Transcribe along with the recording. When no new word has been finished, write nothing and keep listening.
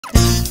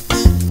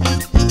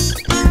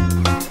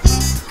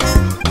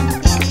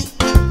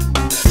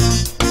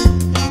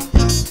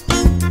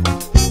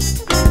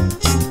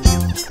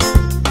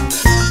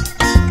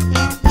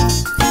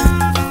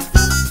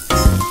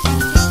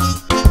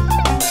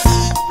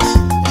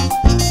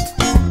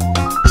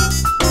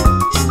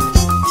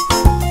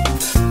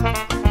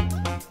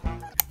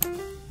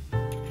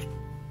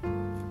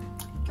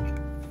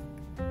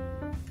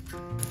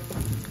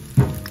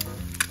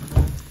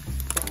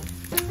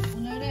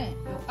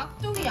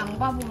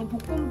양밥으로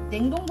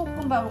냉동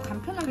볶음밥으로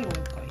간편하게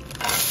먹을 거예요.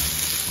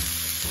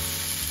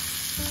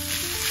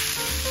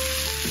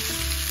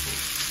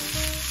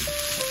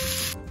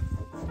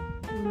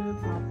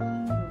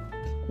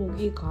 오늘밥은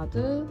고기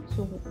가득,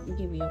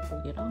 이게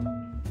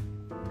미역국이랑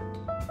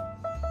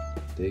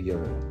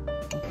대결.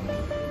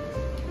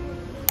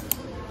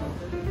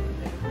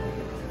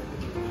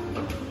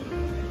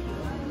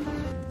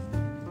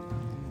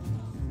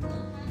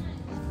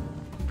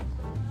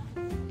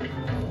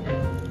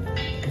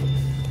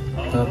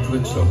 다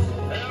부딪혀.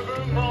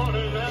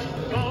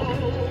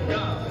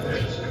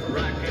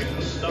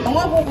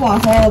 영화 보고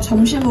와서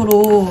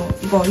점심으로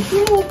이거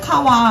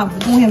히모카와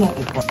우동 해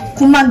먹을 거.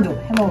 군만두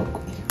해 먹을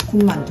거예요.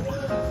 군만두.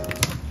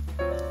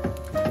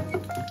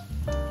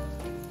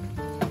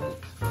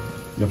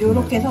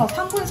 이렇게 해서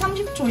 3분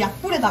 30초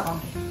약불에다가.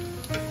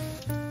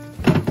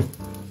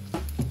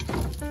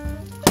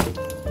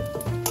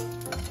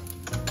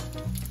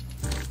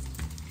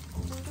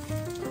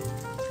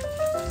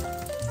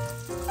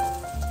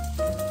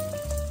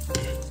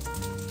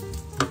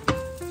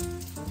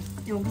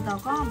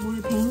 여기다가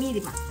물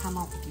 100ml만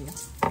담아올게요.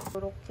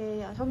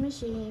 이렇게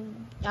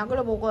점심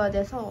약을 먹어야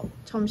돼서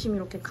점심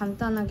이렇게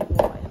간단하게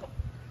먹어요.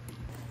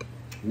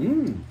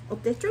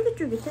 어때?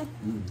 쫄깃쫄깃해?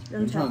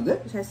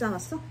 괜찮은데? 잘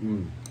싸놨어?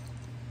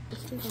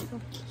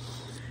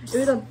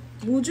 여기다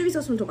모주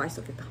있었으면 더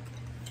맛있었겠다.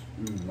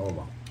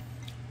 먹어봐.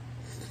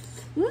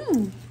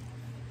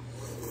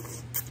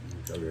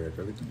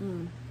 쫄깃쫄깃.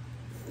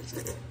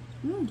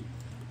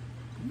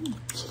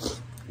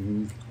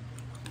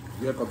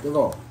 얘가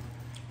뜨거워.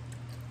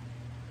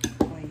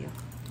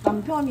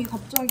 남편이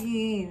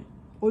갑자기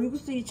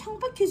얼굴색이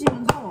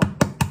창백해지면서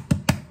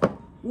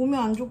몸에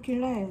안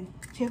좋길래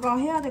제가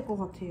해야 될 것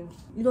같아요.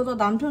 이러다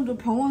남편도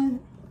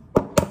병원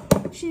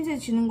신세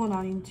지는 건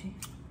아닌지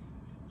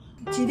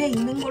지대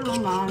있는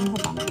걸로만 해서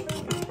만들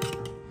거예요.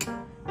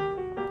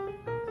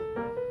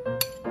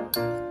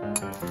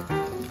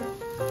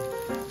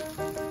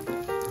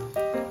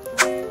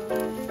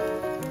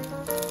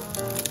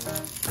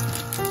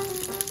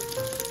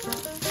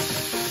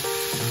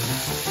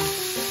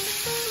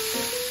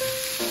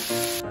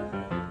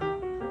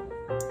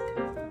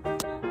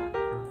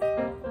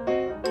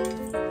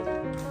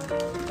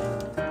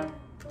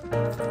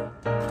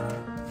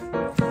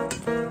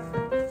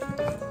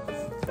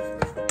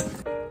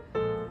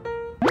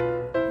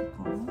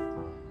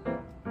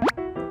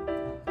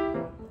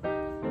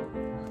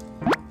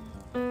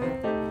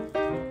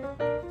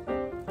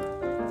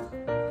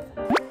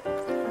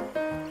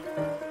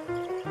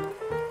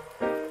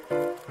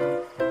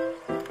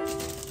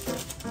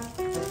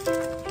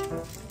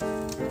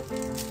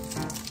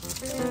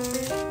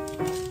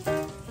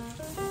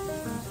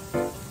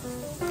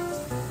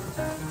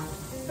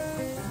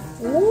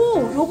 오,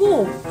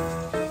 여보!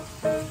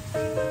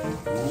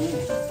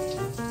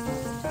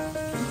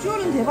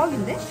 비주얼은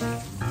대박인데?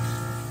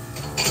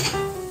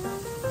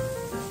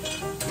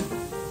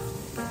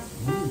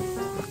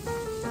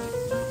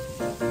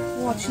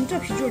 와, 진짜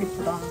비주얼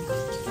이쁘다.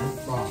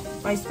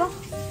 맛있어?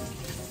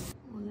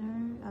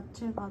 오늘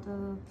야채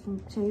가득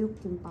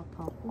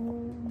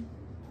제육김밥하고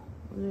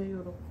오늘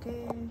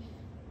요렇게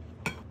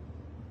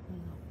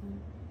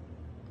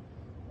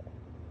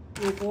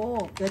이거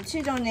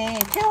며칠 전에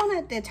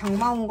퇴원할 때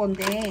장봐온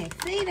건데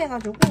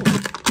세일해가지고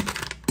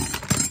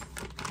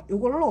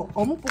이걸로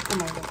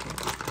어묵볶음 하려고요.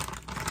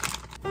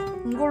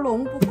 이걸로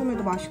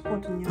어묵볶음해도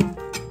맛있거든요.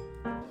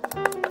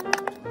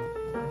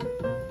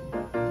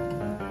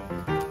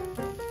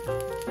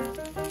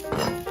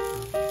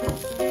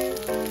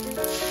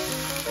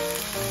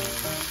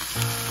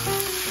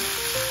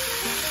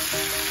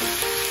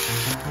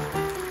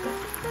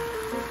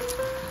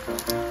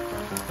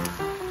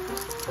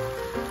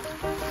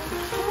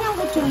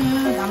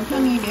 청양고추는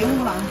남편이 매운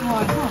걸 안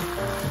좋아해서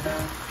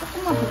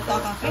조금만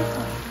볶다가 뺄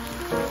거예요.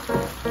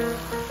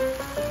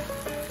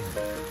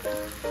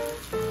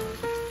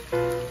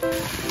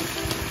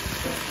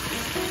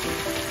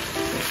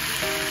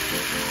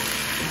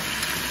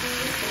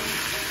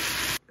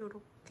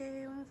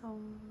 이렇게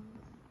완성.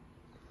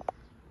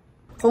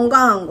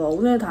 건강한 거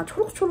오늘 다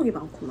초록초록이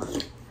많구만.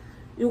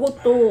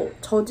 이것도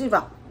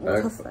저지박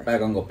샀어요.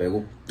 빨간 거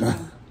빼고.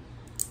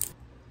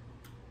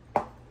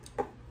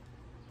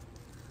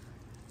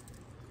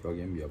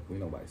 여기엔 미역국이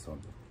너무 맛있어.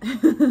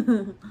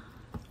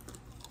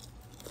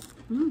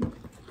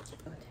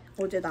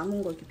 어제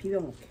남은 거 이렇게 비벼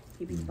먹게.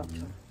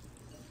 비빔밥처럼.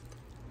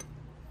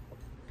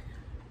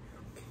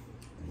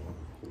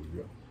 이렇게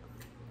올려.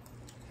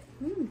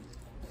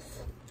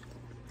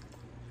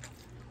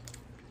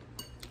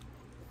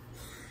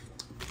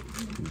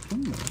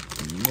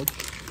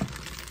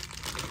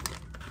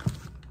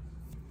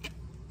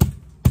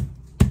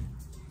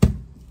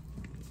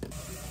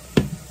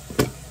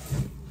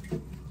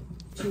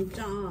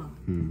 진짜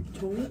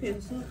정육에서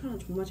생각하는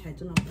정말 잘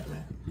드나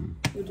보다.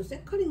 이것도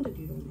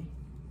새칼인데도 이러네.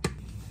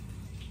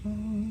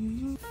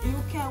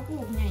 이렇게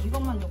하고 그냥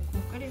이것만 넣고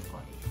끓일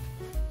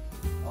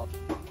거예요.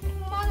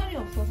 콩마늘이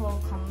없어서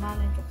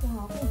간마늘 조금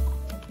하고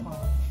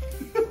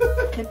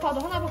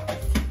대파도 하나밖에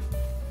없어.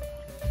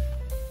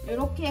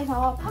 이렇게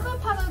해서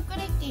파글파글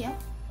끓일게요.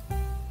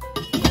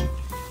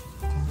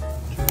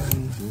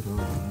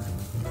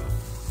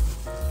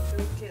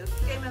 이렇게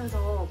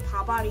으깨면서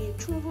밥알이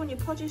충분히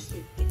퍼질 수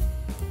있게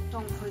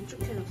좀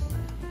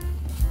걸쭉해졌어요.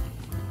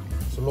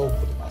 슬로우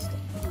푸드 마스터.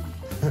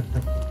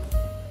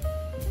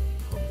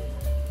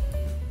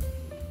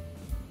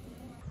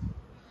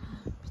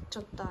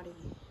 미쳤다리.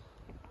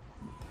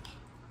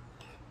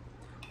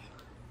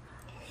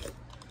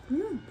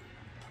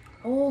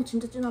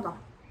 진짜 진하다.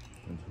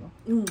 괜찮아?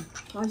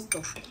 맛있어.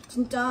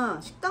 진짜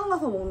식당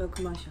가서 먹는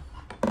그 맛이야.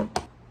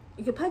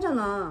 이게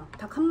팔잖아.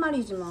 닭 한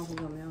마리지만 거기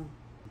가면.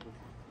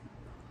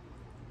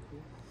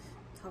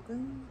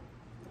 닭은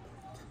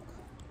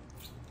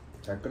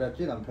잘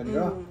끓였지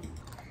남편이가?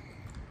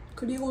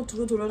 그리고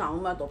두루두루는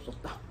아무 말도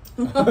없었다.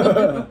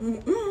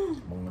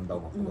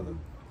 먹는다고 바쁘거든.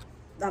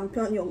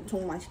 남편이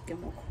엄청 맛있게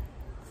먹어.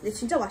 근데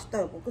진짜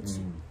맛있다 여보,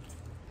 그치?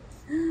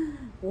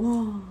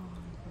 와.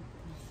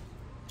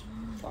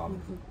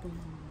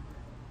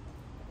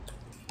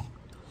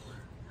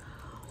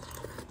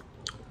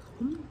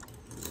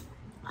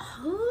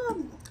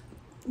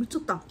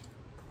 미쳤다.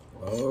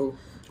 어우,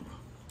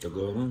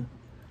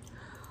 조금은.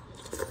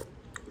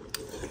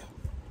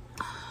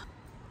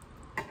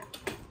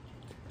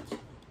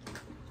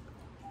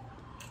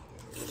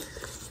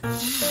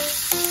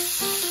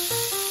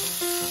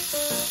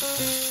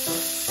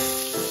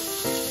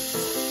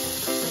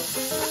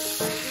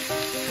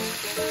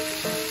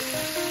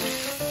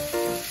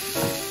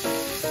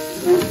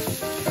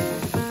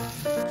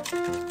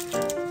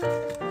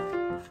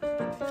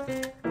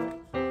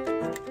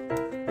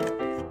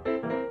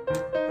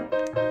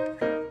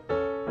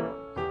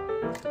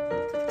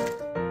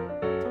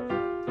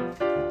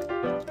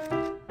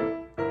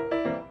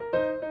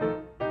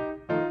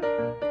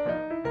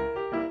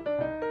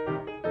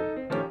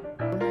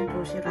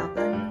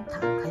 도시락은 다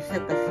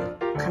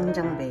갈색갈색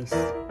간장 베이스.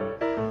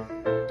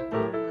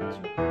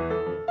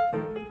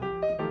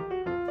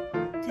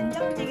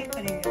 된장찌개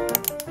끓이려고.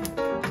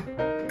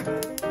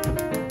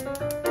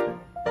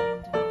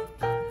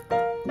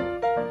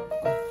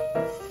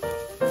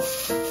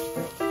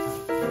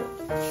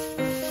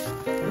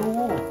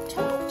 요거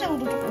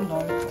청국장도 조금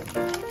넣을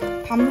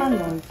거예요. 반만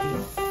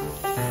넣을게요.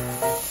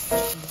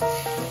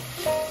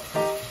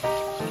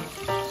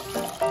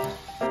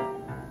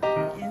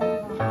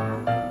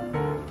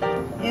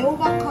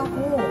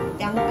 애호박하고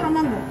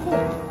양파만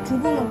넣고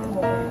두부 넣고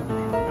먹을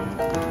건데.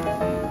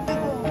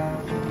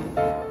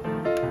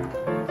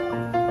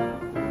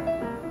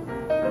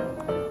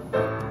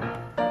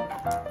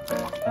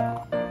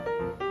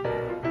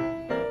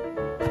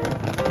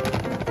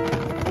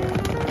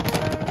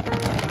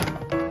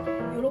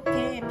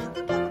 이렇게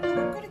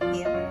파글파글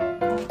끓일게요.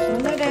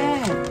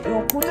 오늘은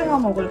요 고등어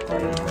먹을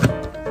거예요.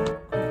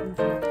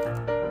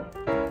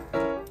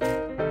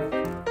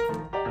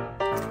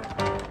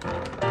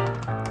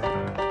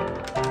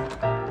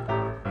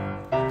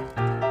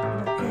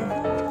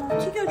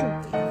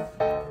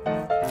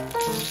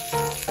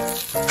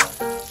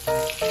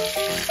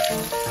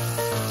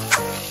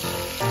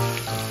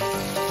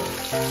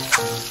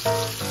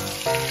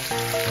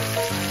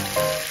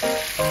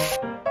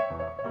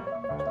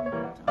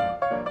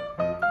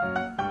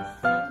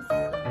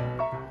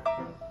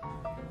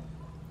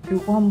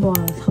 요거 한번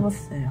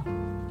사봤어요.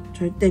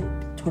 절대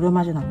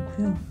저렴하진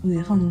않고요. 이게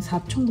한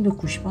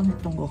 4,990원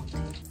했던 것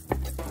같아요.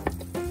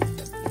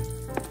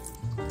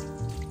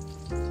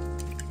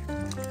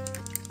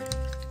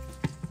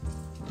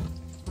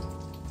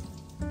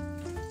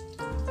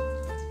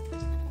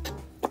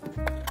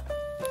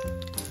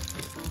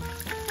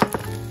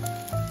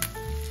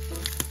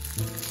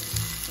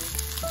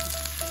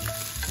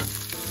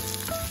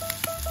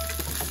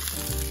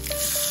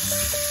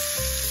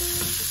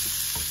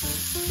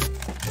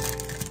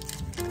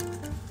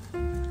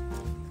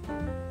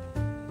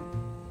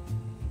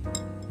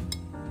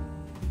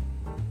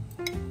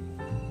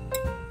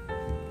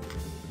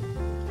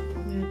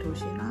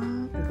 도시락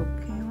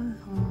이렇게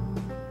완성.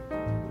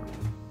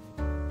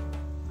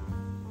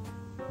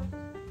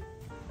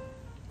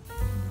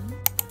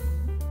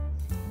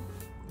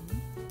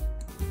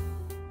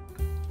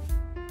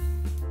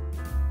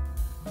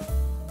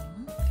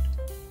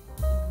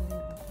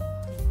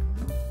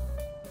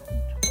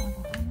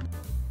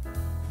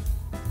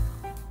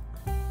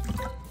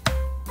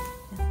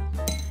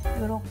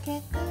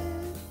 이렇게 끝.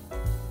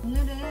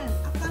 오늘은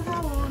아까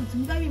사온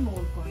등갈비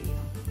먹을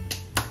거예요.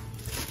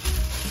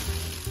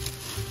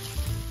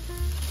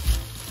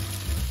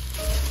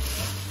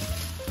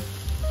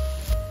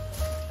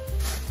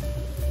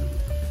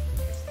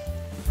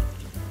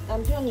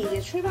 남편이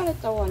이제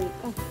출발했다고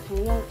하니까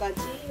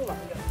당면까지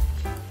완료.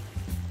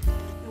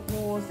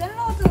 요거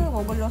샐러드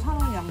먹으려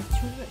사놓은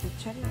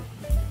야채를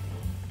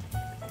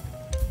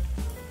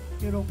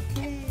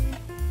요렇게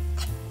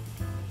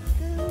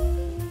끝.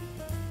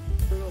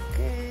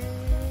 요렇게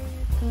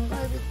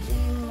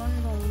등갈비찜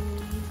완성.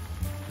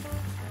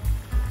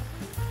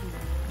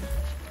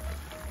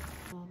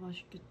 와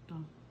맛있겠다.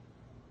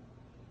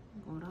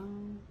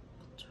 이거랑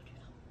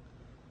겉절이랑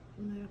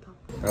오늘 밥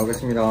잘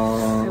먹겠습니다.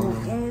 잘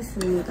먹겠습니다.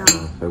 먹겠습니다.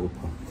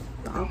 배고파.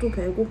 나도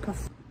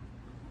배고팠어.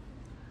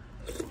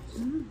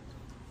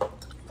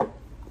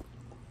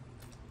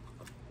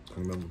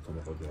 당면부터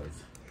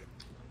먹어줘야지.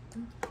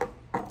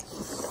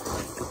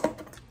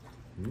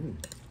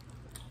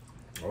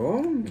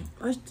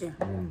 맛있지?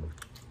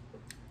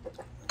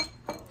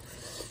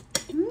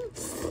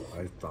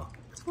 맛있다.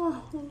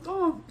 아, 진짜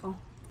맛있다.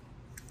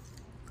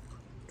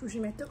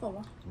 조심해,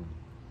 뜨거워.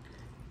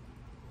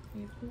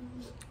 그리고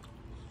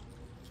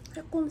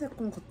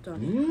새콤새콤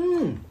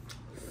겉절이.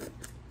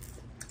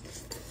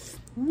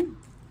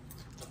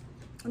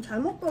 잘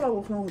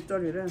먹더라고, 그런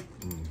겉절이를.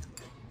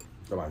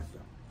 진짜 맛있어.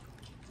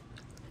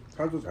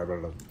 살도 잘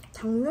발라줘.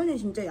 당면이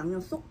진짜 양념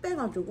쏙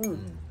빼가지고